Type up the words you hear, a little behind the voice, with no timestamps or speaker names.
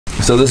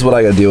So this is what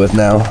I gotta deal with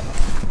now.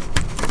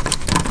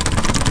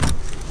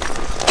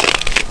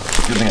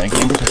 Good thing I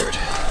came prepared.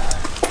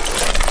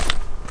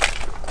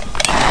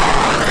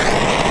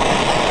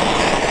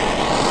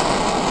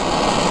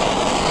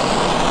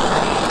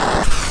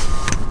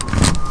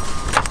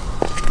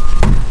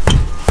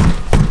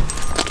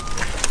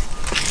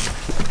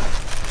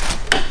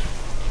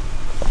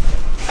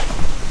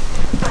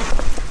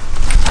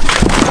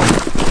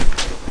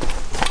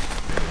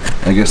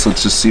 I guess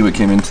let's just see what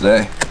came in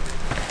today.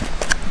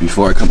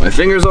 Before I cut my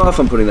fingers off,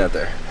 I'm putting that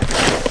there.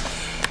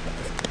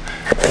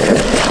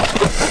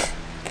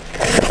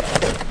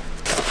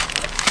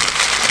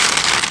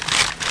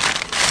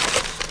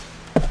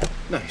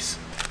 Nice.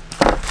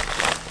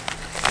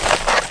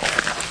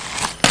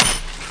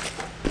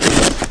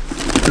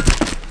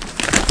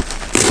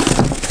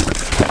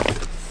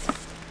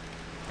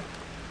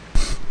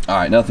 All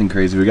right, nothing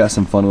crazy. We got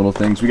some fun little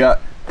things. We got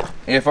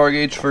AFR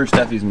gauge for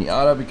Steffi's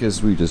Miata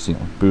because we just,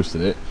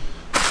 boosted it.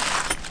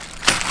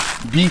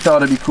 B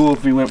thought it'd be cool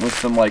if we went with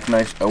some like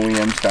nice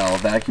OEM style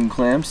vacuum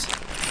clamps.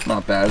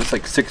 Not bad, it's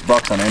like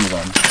 $6 on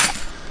Amazon.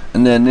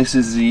 And then this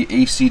is the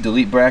AC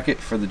delete bracket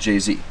for the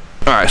JZ.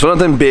 All right, so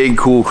nothing big,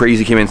 cool,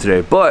 crazy came in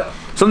today, but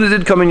something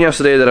did come in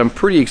yesterday that I'm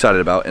pretty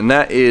excited about, and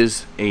that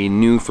is a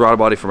new throttle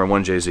body for my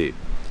 1JZ.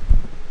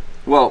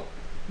 Well,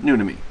 new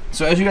to me.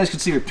 So as you guys can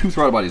see, there are two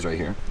throttle bodies right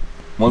here.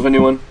 One's my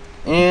new one,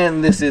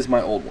 and this is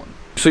my old one.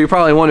 So you're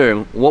probably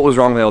wondering, what was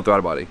wrong with the old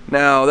throttle body?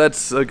 Now,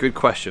 that's a good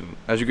question.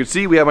 As you can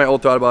see, we have my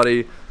old throttle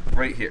body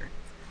right here.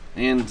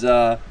 And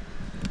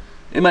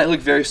it might look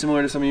very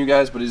similar to some of you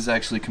guys, but it is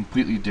actually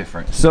completely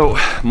different. So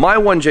my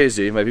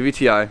 1JZ, my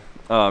VVTi,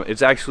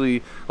 it's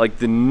actually like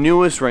the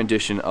newest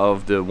rendition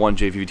of the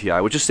 1J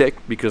VVTi, which is sick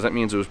because that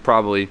means it was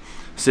probably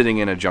sitting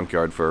in a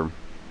junkyard for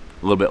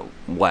a little bit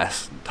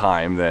less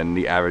time than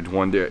the average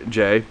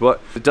 1J,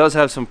 but it does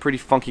have some pretty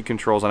funky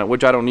controls on it,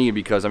 which I don't need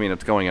because, I mean,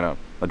 it's going in a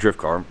drift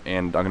car,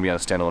 and I'm going to be on a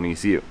standalone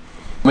ECU.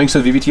 What makes the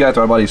VVTi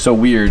throttle body so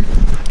weird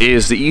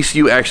is the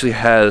ECU actually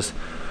has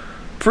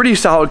pretty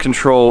solid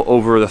control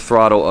over the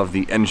throttle of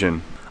the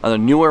engine. On the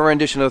newer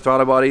rendition of the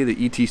throttle body, the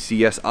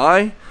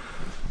ETCSI,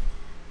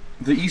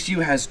 the ECU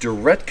has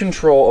direct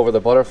control over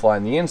the butterfly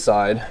on the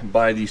inside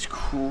by these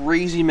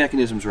crazy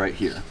mechanisms right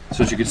here.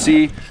 So as you can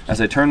see, as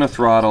I turn the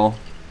throttle,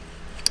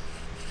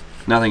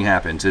 nothing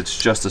happens,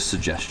 it's just a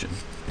suggestion.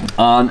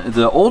 On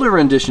the older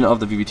rendition of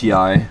the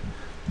VVTi,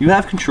 you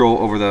have control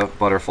over the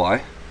butterfly,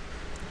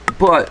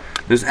 but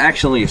there's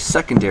actually a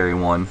secondary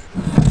one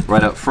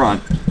right up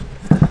front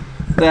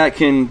that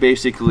can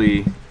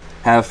basically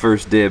have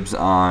first dibs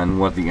on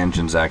what the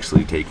engine's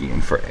actually taking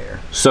in for air.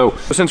 So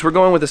since we're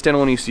going with a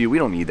standalone ECU, we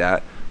don't need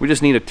that. We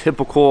just need a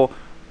typical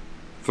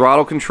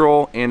throttle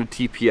control and a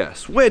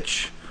TPS,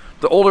 which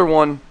the older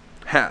one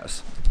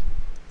has,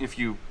 if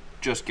you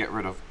just get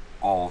rid of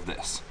all of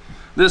this.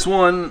 This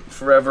one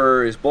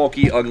forever is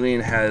bulky, ugly,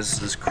 and has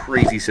this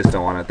crazy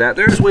system on it that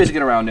there's ways to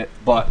get around it,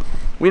 but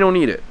we don't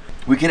need it.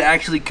 We can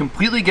actually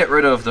completely get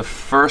rid of the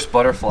first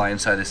butterfly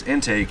inside this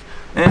intake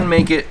and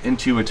make it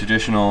into a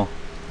traditional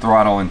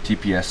throttle and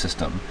TPS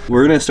system.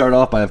 We're gonna start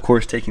off by, of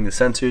course, taking the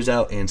sensors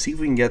out and see if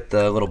we can get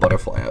the little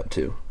butterfly out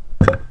too.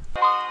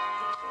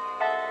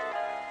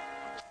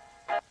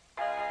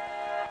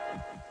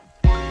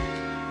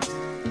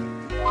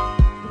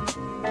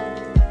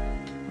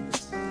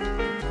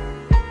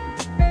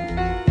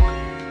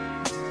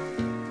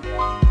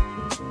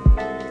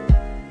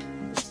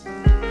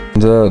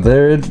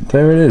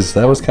 There it is.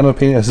 That was kind of a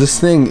pain in the ass. This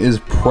thing is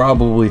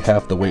probably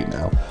half the weight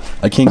now.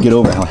 I can't get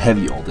over how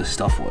heavy all this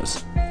stuff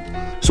was.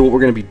 So what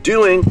we're going to be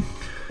doing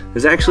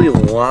is actually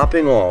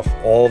lopping off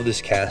all of this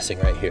casting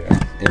right here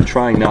and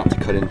trying not to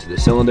cut into the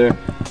cylinder.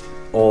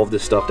 All of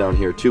this stuff down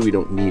here too, we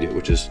don't need it,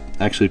 which is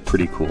actually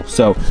pretty cool.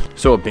 So a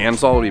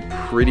bandsaw would be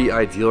pretty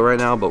ideal right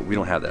now, but we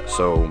don't have that.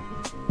 So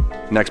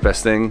next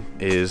best thing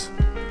is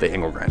the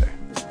angle grinder.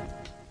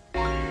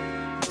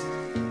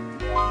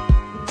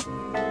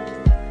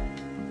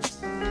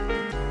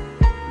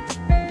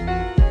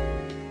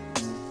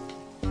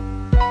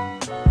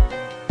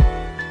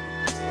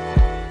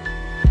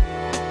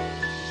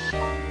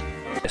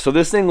 So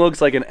this thing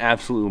looks like an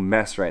absolute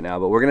mess right now,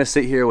 but we're gonna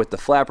sit here with the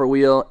flapper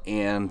wheel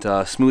and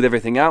smooth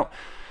everything out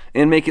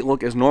and make it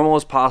look as normal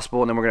as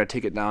possible, and then we're gonna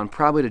take it down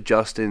probably to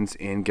Justin's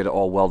and get it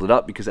all welded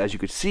up, because as you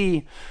could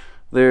see,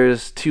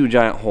 there's two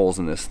giant holes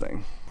in this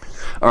thing.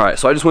 All right,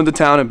 so I just went to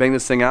town and banged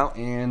this thing out,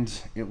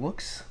 and it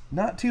looks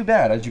not too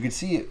bad. As you can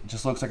see, it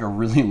just looks like a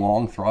really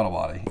long throttle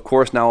body. Of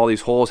course, now all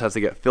these holes have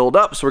to get filled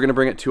up, so we're gonna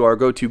bring it to our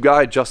go-to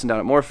guy, Justin down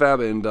at Morfab,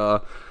 and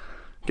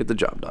get the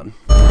job done.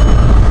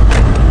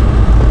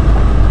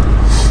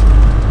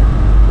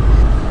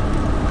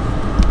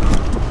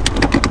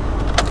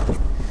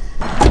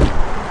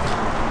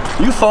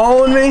 You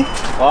following me?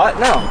 What?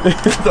 No.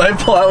 Did I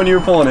pull out when you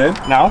were pulling in?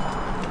 No.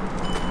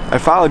 I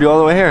followed you all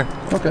the way here.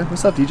 Okay,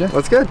 what's up, DJ?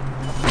 What's good?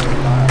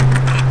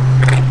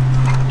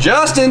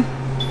 Justin!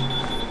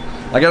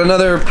 I got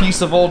another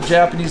piece of old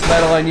Japanese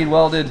metal I need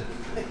welded.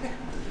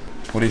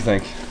 What do you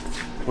think?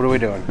 What are we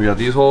doing? We got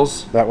these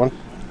holes. That one?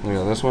 We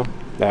got this one.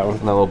 That one.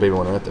 And that little baby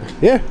one right there.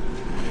 Yeah.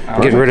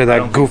 Getting rid of I that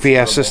don't goofy think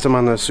ass so, system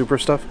on the Super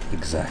stuff.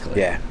 Exactly.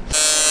 Yeah.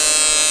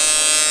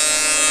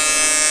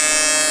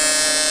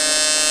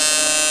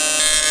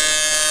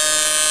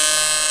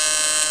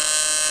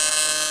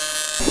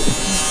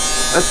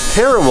 That's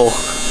terrible.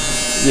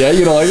 Yeah,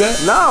 you don't like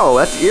that? No,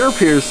 that's ear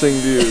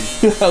piercing, dude.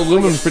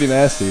 Aluminum's pretty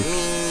nasty.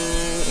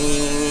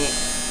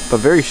 But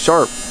very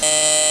sharp.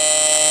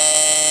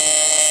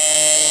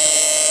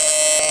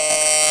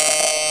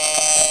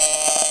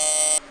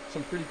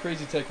 Some pretty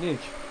crazy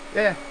technique.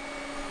 Yeah.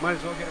 Might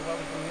as well get it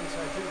welded from the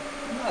inside too.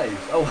 Nice.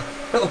 Oh,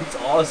 that looks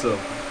awesome.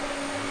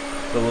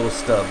 The little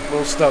stub. A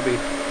little stubby.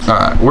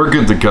 Alright, we're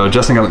good to go.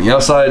 Justin got on the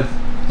outside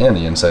and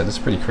the inside. That's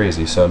pretty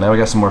crazy. So now we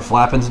got some more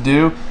flapping to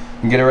do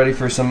and get it ready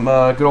for some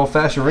good old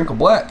fashioned wrinkle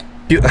black.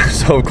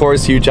 So of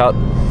course, huge out.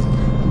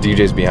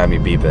 DJ's behind me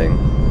beeping.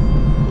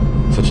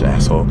 Such an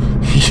asshole.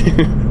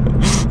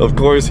 Of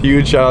course,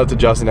 huge shout out to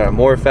Justin at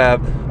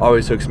MoreFab.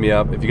 Always hooks me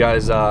up. If you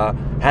guys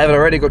haven't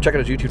already, go check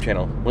out his YouTube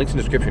channel. Links in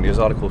the description. He does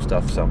a lot of cool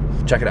stuff, so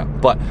check it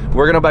out. But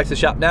we're gonna go back to the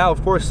shop now,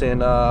 of course,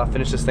 and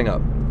finish this thing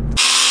up.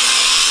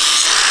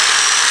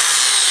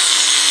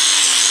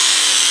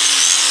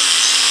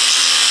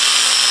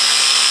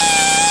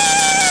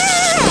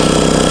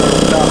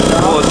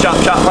 Oh, let's chop,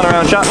 chop, hunt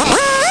around, chop.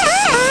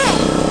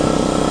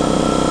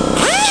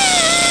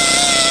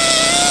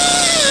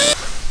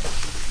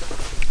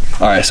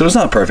 Alright, so it's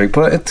not perfect,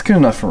 but it's good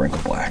enough for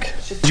wrinkle black.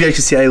 As you guys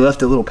can see, I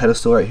left a little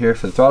pedestal right here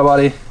for the throttle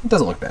body. It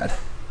doesn't look bad.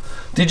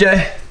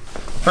 DJ,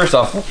 first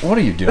off, what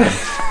are you doing?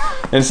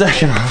 And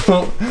second,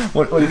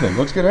 what do you think?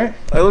 Looks good, right?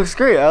 It looks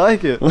great. I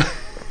like it. What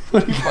are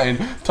you playing?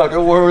 Tug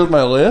of war with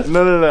my lift?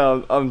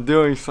 No. I'm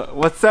doing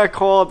what's that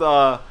called?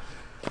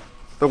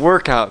 The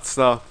workout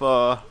stuff.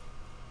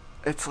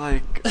 It's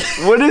like,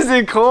 what is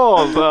it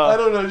called? I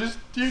don't know. Just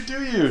you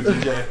do you,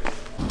 DJ.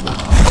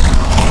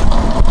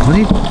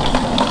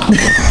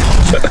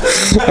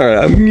 All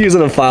right, I'm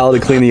using a file to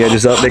clean the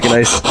edges up, make it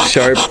nice,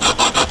 sharp.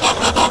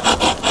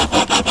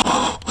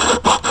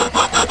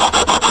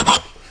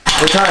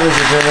 What time is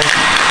it, Jimmy?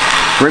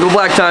 Wrinkle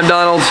black time,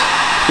 Donald.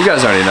 You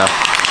guys already know.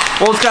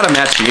 Well, it's got to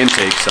match the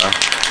intake, so.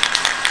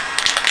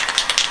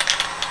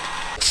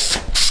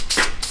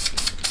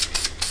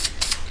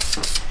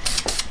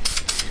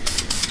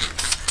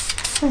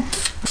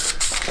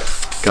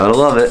 Gotta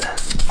love it.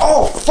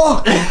 Oh,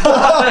 fuck!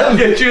 I'll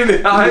get you in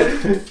the eye.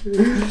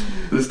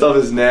 This stuff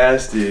is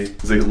nasty.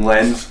 It's like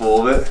lens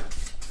full of it.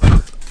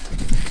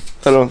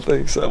 I don't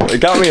think so.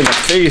 It got me in the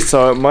face,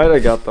 so it might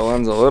have got the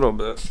lens a little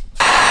bit.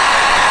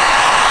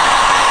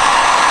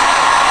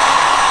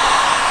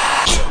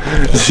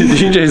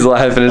 DJ's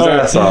laughing his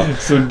ass off.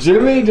 So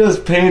Jimmy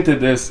just painted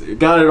this,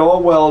 got it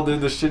all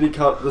welded, the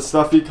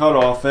stuff he cut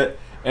off it,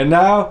 and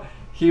now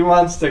he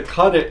wants to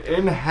cut it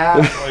in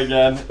half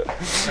again.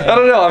 I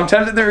don't know. I'm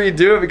tempted to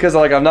redo it because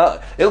like I'm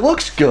not. It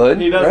looks good.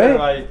 He doesn't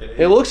right? like it.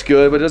 It looks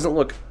good, but it doesn't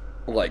look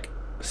like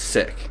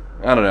sick.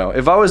 I don't know.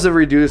 If I was to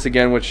redo this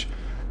again, which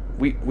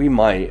we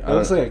might. It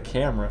looks like a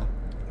camera.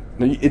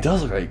 It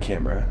does look like a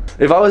camera.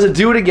 If I was to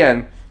do it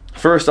again,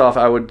 first off,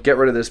 I would get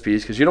rid of this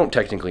piece because you don't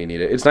technically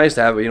need it. It's nice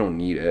to have, but you don't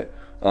need it.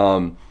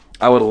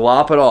 I would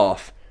lop it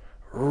off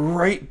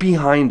right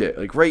behind it,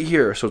 like right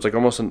here, so it's like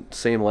almost the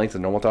same length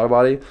of normal throttle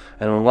body,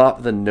 and then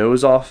lop the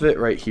nose off of it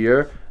right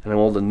here, and then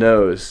mold the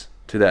nose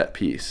to that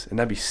piece, and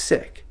that'd be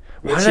sick.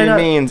 Which he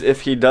means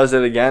if he does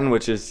it again,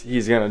 which is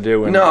he's gonna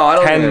do in I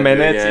don't 10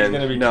 minutes, he's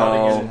gonna be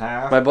cutting it in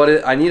half. My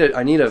buddy, I need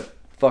a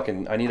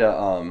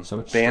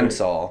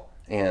bandsaw,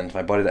 and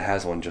my buddy that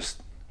has one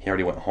he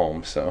already went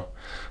home, so.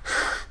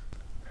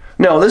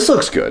 No, this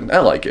looks good. I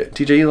like it.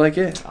 TJ, you like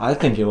it? I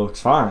think it looks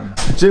fine.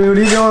 Jimmy, what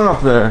are you doing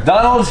up there?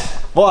 Donald,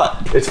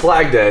 What? it's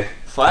Flag Day.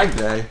 Flag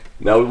Day.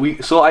 No,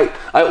 I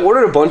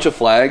ordered a bunch of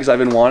flags. I've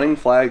been wanting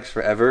flags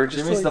forever.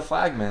 Jimmy's the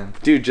flag man.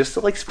 Dude, just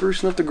to like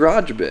sprucing up the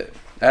garage a bit.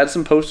 Add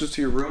some posters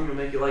to your room to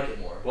make you like it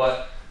more.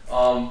 But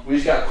we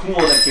just got a cool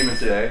one that came in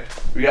today.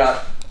 We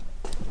got.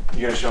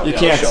 You gonna show? You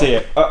can't see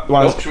it.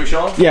 Should we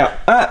show them? Yeah.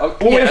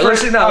 Okay,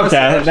 let's see now.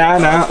 Okay,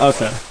 now.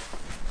 Okay.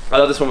 I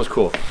thought this one was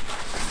cool.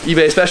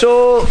 eBay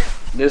special.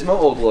 Nismo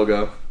old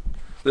logo.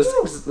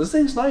 This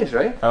thing's nice,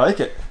 right? I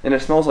like it. And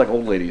it smells like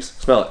old ladies.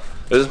 Smell it.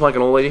 Does it smell like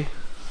an old lady?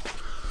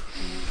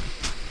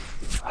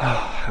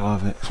 I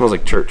love it. It smells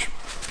like church.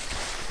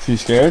 You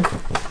scared?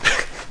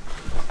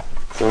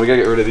 So we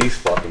gotta get rid of these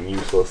fucking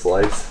useless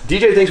lights.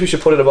 DJ thinks we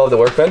should put it above the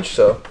workbench,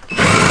 so.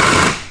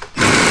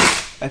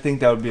 I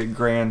think that would be a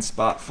grand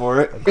spot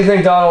for it. What do you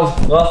think,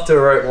 Donald? Left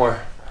or right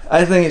more?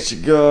 I think it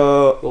should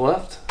go The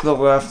left? the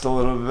left a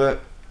little bit.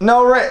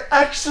 No, right.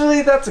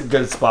 Actually, that's a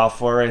good spot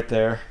for it right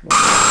there.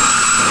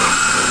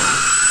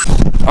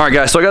 Alright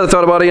guys, so I got the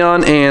throttle body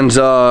on, and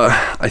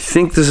I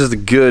think this is the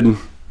good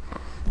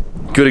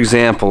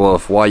example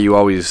of why you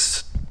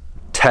always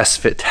test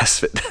fit.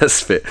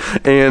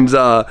 And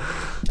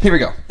here we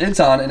go.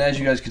 It's on, and as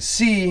you guys can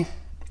see,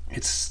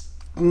 it's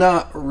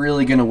not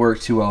really gonna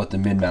work too well with the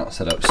mid-mount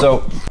setup.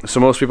 So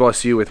most people I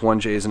see with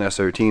 1Js and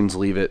S13s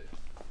leave it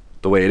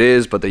the way it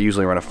is, but they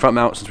usually run a front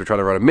mount. Since we're trying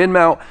to run a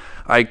mid-mount,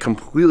 I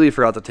completely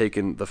forgot to take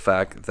in the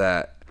fact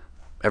that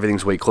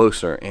everything's way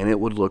closer, and it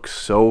would look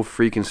so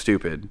freaking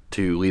stupid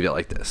to leave it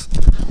like this.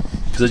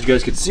 Because as you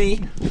guys can see,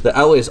 the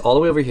outlet is all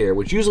the way over here,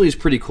 which usually is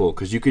pretty cool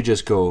because you could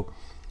just go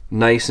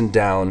nice and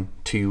down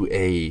to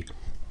a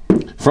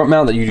front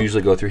mount that you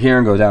usually go through here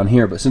and go down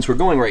here. But since we're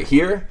going right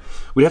here,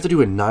 we'd have to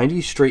do a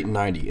 90 straight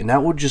 90, and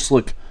that would just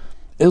look,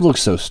 it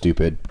looks so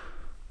stupid.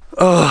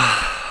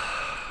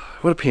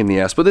 What a pain in the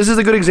ass. But this is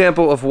a good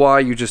example of why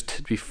you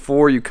just,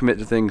 before you commit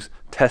to things,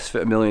 test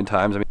fit a million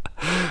times. I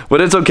mean,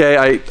 but it's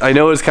okay. I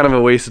know it's kind of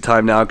a waste of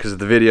time now because of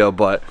the video,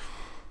 but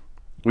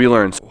we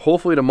learned. So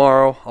hopefully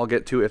tomorrow I'll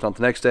get to it, if not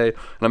the next day,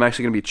 and I'm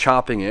actually going to be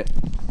chopping it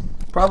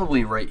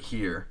probably right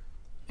here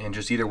and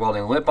just either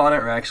welding a lip on it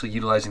or actually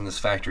utilizing this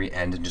factory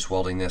end and just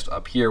welding this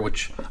up here,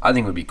 which I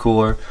think would be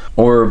cooler.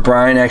 Or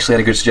Brian actually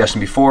had a good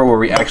suggestion before where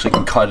we actually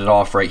can cut it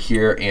off right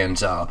here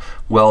and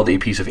weld a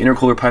piece of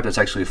intercooler pipe that's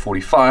actually a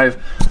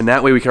 45, and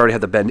that way we can already have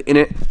the bend in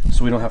it,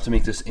 so we don't have to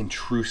make this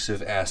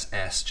intrusive ass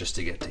S just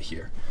to get to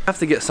here. I have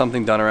to get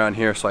something done around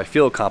here, so I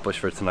feel accomplished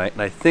for tonight,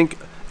 and I think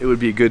it would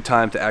be a good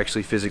time to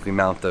actually physically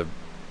mount the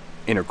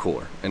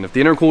intercooler. And if the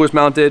intercooler is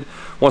mounted,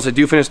 once I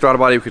do finish throttle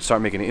body, we could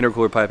start making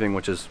intercooler piping,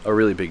 which is a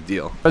really big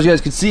deal. As you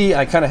guys can see,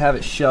 I kind of have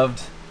it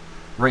shoved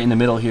right in the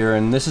middle here,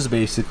 and this is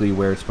basically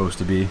where it's supposed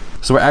to be.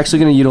 So we're actually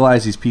going to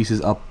utilize these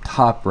pieces up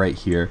top right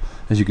here.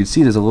 As you can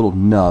see, there's a little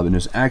nub, and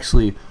there's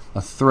actually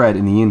a thread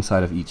in the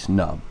inside of each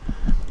nub.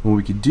 What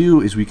we could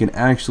do is we can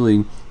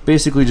actually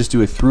basically just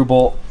do a through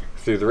bolt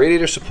through the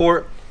radiator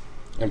support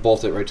and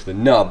bolt it right to the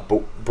nub.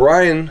 But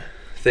Brian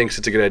thinks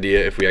it's a good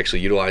idea if we actually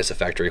utilize the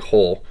factory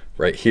hole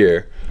right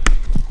here,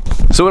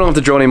 so we don't have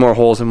to drill any more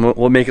holes, and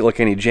we'll make it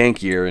look any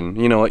jankier.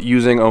 And you know what,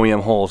 using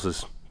OEM holes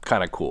is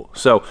kind of cool.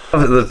 So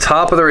the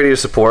top of the radiator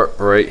support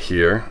right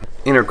here,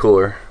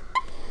 intercooler,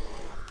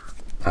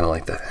 I don't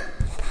like that.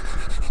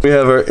 We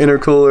have our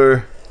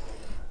intercooler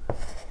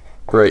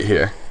right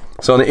here.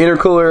 So on the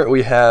intercooler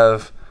we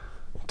have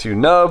two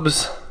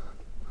nubs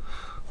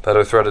that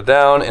are threaded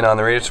down, and on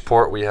the radiator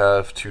support we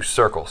have two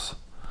circles.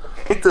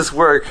 To make this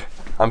work,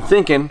 I'm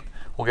thinking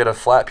we'll get a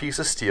flat piece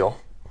of steel,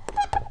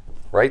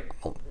 right,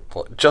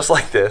 just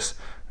like this.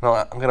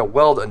 Now I'm gonna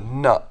weld a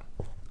nut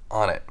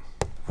on it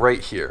right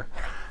here,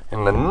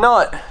 and the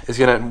nut is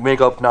gonna make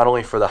up not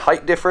only for the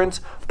height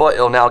difference, but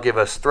it'll now give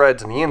us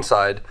threads on the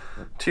inside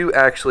to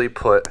actually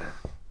put,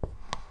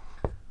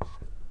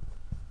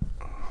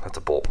 that's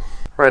a bolt,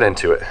 right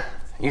into it.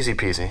 Easy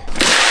peasy.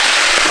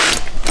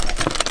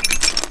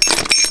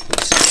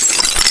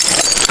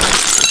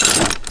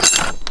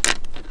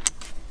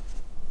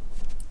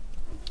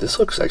 This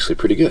looks actually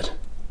pretty good.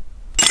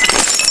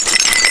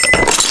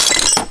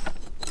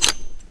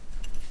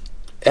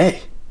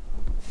 Hey,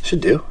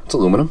 should do. It's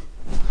aluminum.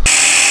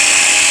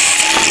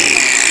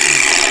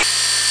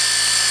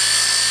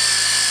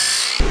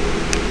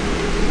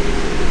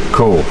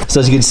 Cool. So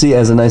as you can see, it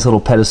has a nice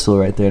little pedestal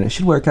right there, and it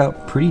should work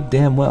out pretty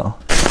damn well.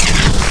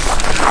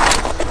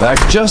 Back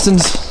to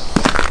Justin's.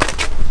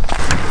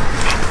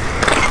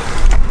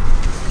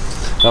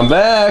 I'm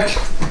back.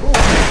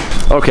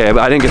 Okay, but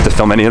I didn't get to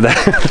film any of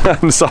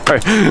that. I'm sorry.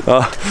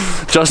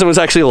 Justin was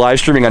actually live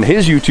streaming on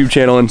his YouTube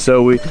channel, and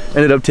so we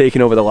ended up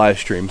taking over the live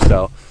stream.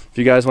 So if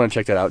you guys want to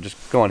check that out, just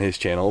go on his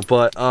channel.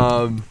 But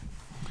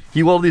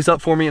he welded these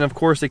up for me, and of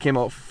course they came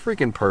out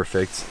freaking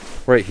perfect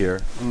right here,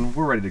 and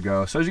we're ready to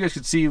go. So as you guys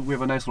can see, we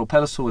have a nice little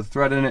pedestal with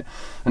thread in it,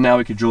 and now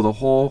we could drill the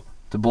hole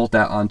to bolt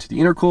that onto the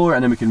intercooler,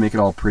 and then we can make it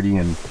all pretty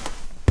and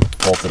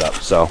bolt it up.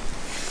 So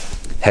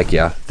heck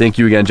yeah. Thank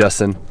you again,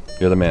 Justin.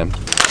 You're the man.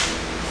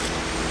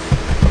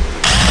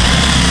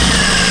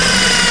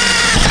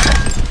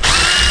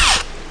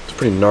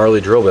 Pretty gnarly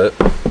drill bit.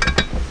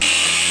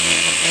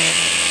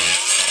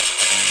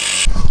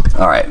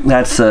 All right,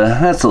 that's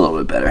a little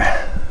bit better.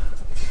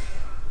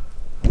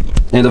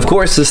 And of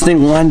course, this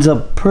thing lines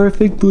up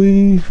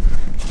perfectly.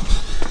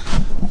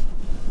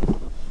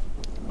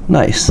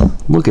 Nice.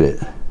 Look at it.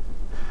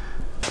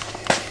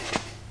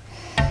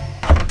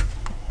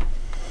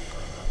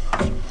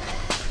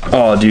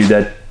 Oh, dude,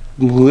 that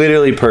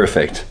literally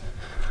perfect.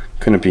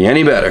 Couldn't be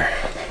any better.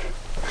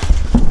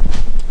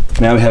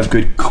 Now we have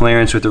good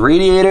clearance with the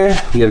radiator,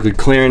 we have good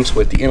clearance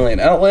with the inlet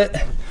and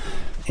outlet,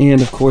 and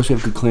of course we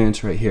have good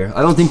clearance right here.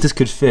 I don't think this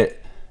could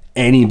fit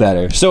any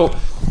better. So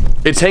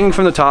it's hanging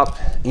from the top,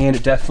 and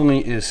it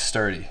definitely is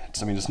sturdy.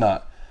 I mean, it's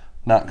not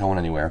going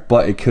anywhere,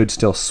 but it could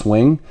still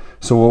swing.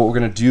 So what we're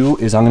gonna do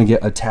is I'm gonna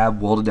get a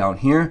tab welded down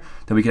here,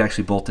 then we can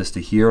actually bolt this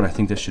to here, and I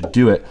think this should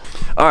do it.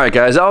 All right,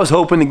 guys, I was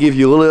hoping to give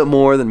you a little bit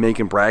more than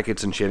making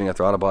brackets and shaving a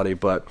throttle body,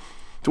 but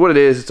it's what it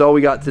is. It's all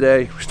we got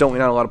today. We're still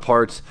waiting on a lot of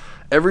parts.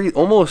 Everything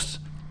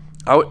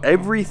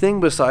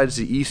besides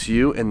the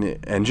ECU and the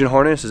engine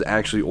harness is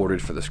actually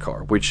ordered for this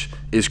car, which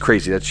is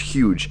crazy. That's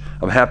huge.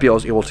 I'm happy I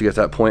was able to get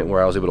to that point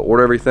where I was able to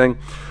order everything.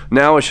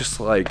 Now it's just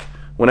like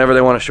whenever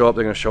they want to show up,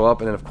 they're going to show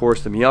up. And then of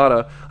course the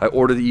Miata, I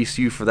ordered the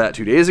ECU for that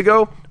 2 days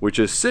ago, which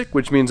is sick,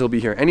 which means it'll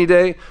be here any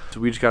day. So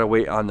we just got to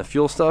wait on the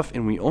fuel stuff,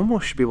 and we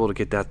almost should be able to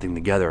get that thing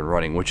together and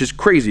running, which is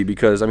crazy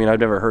because I mean,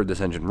 I've never heard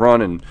this engine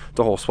run and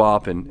the whole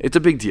swap, and it's a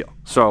big deal.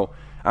 So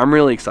I'm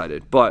really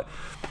excited. But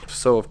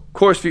so of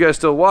course, if you guys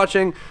still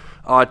watching,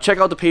 check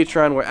out the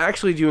Patreon. We're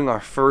actually doing our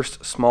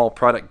first small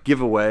product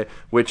giveaway,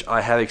 which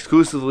I have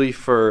exclusively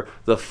for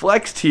the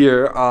Flex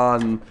tier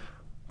on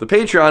the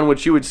Patreon,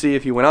 which you would see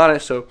if you went on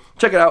it. So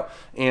check it out.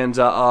 And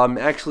I'm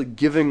actually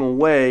giving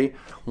away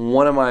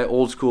one of my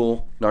old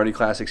school Nardi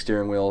Classic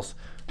steering wheels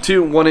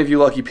to one of you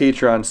lucky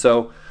Patrons.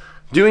 So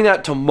doing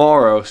that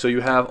tomorrow, so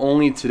you have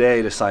only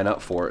today to sign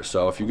up for it.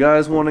 So if you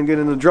guys want to get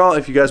in the draw,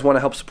 if you guys want to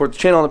help support the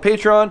channel on the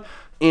Patreon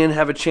and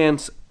have a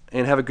chance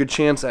and have a good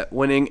chance at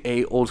winning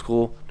a old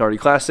school Nardi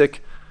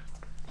Classic,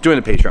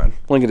 join the Patreon.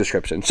 Link in the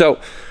description. So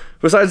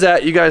besides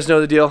that, you guys know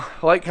the deal.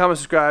 Like, comment,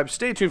 subscribe,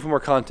 stay tuned for more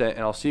content,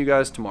 and I'll see you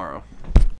guys tomorrow.